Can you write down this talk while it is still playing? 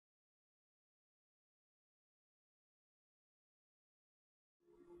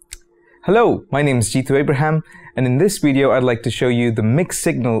Hello, my name is Jeetu Abraham, and in this video I'd like to show you the mixed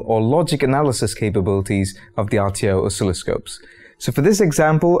signal or logic analysis capabilities of the RTO oscilloscopes. So for this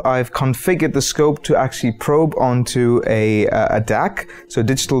example, I've configured the scope to actually probe onto a DAC, so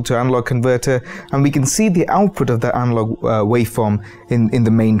digital to analog converter, and we can see the output of the analog waveform in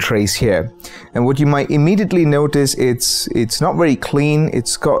the main trace here. And what you might immediately notice, it's not very clean.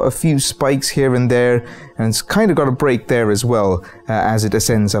 It's got a few spikes here and there, and it's kind of got a break there as well as it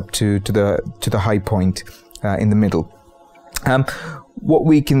ascends up to the high point in the middle. What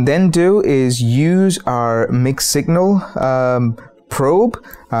we can then do is use our mixed signal probe.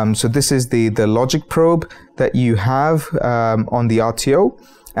 So this is the logic probe that you have on the RTO,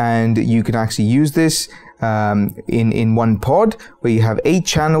 and you can actually use this in one pod where you have 8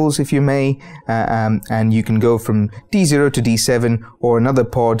 channels, if you may, and you can go from D0 to D7 or another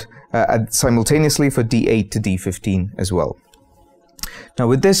pod simultaneously for D8 to D15 as well. Now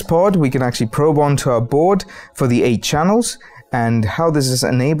with this pod we can actually probe onto our board for the 8 channels, and how this is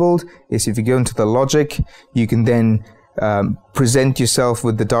enabled is if you go into the logic, you can then present yourself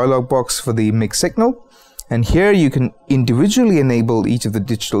with the dialog box for the mixed signal, and here you can individually enable each of the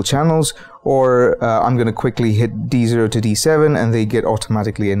digital channels, or I'm going to quickly hit D0 to D7 and they get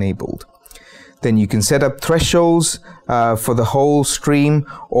automatically enabled. Then you can set up thresholds for the whole stream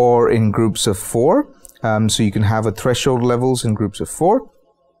or in groups of 4, so you can have a threshold levels in groups of 4.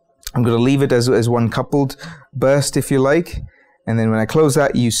 I'm going to leave it as one coupled burst if you like. And then when I close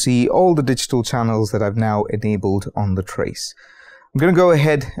that, you see all the digital channels that I've now enabled on the trace. I'm going to go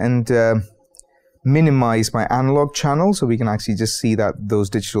ahead and minimize my analog channel so we can actually just see that those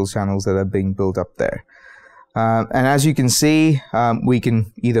digital channels that are being built up there. And as you can see, we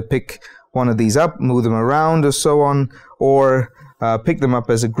can either pick one of these up, move them around or so on, or pick them up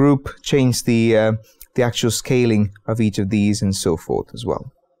as a group, change the actual scaling of each of these and so forth as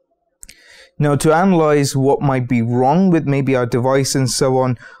well. Now, to analyze what might be wrong with maybe our device and so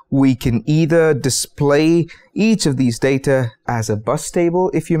on, we can either display each of these data as a bus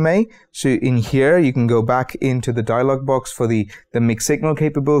table, if you may. So in here, you can go back into the dialog box for the mixed signal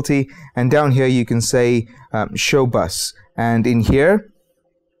capability, and down here you can say show bus. And in here,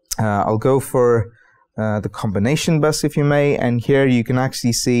 I'll go for the combination bus, if you may, and here you can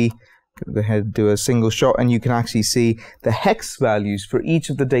actually see, go ahead and do a single shot, and you can actually see the hex values for each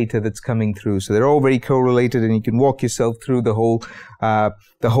of the data that's coming through. So they're all very correlated, and you can walk yourself through the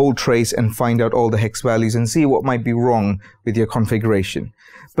whole trace and find out all the hex values and see what might be wrong with your configuration.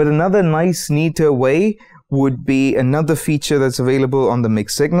 But another nice, neater way would be another feature that's available on the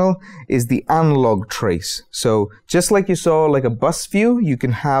mixed signal is the analog trace. So just like you saw like a bus view, you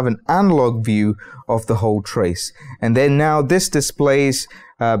can have an analog view of the whole trace. And then now this displays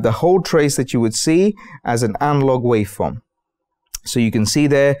the whole trace that you would see as an analog waveform. So you can see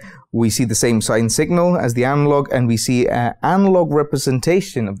there, we see the same sine signal as the analog, and we see an analog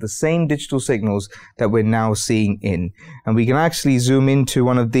representation of the same digital signals that we're now seeing in. And we can actually zoom into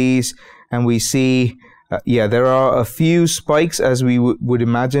one of these, and we see yeah, there are a few spikes as we would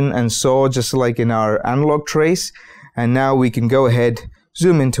imagine and saw just like in our analog trace. And now we can go ahead,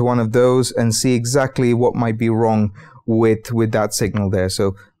 zoom into one of those and see exactly what might be wrong with that signal there.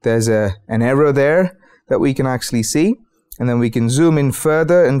 So there's an error there that we can actually see. And then we can zoom in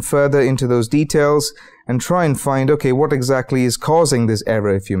further and further into those details and try and find, okay, what exactly is causing this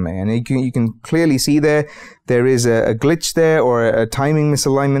error, if you may. And you can clearly see there is a glitch there, or a timing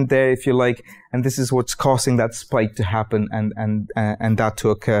misalignment there, if you like. And this is what's causing that spike to happen and that to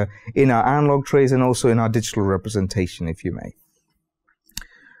occur in our analog trace and also in our digital representation, if you may.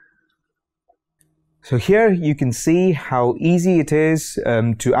 So here you can see how easy it is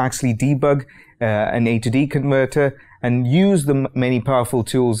to actually debug an A to D converter and use the many powerful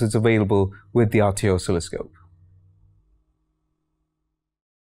tools that's available with the RTO oscilloscope.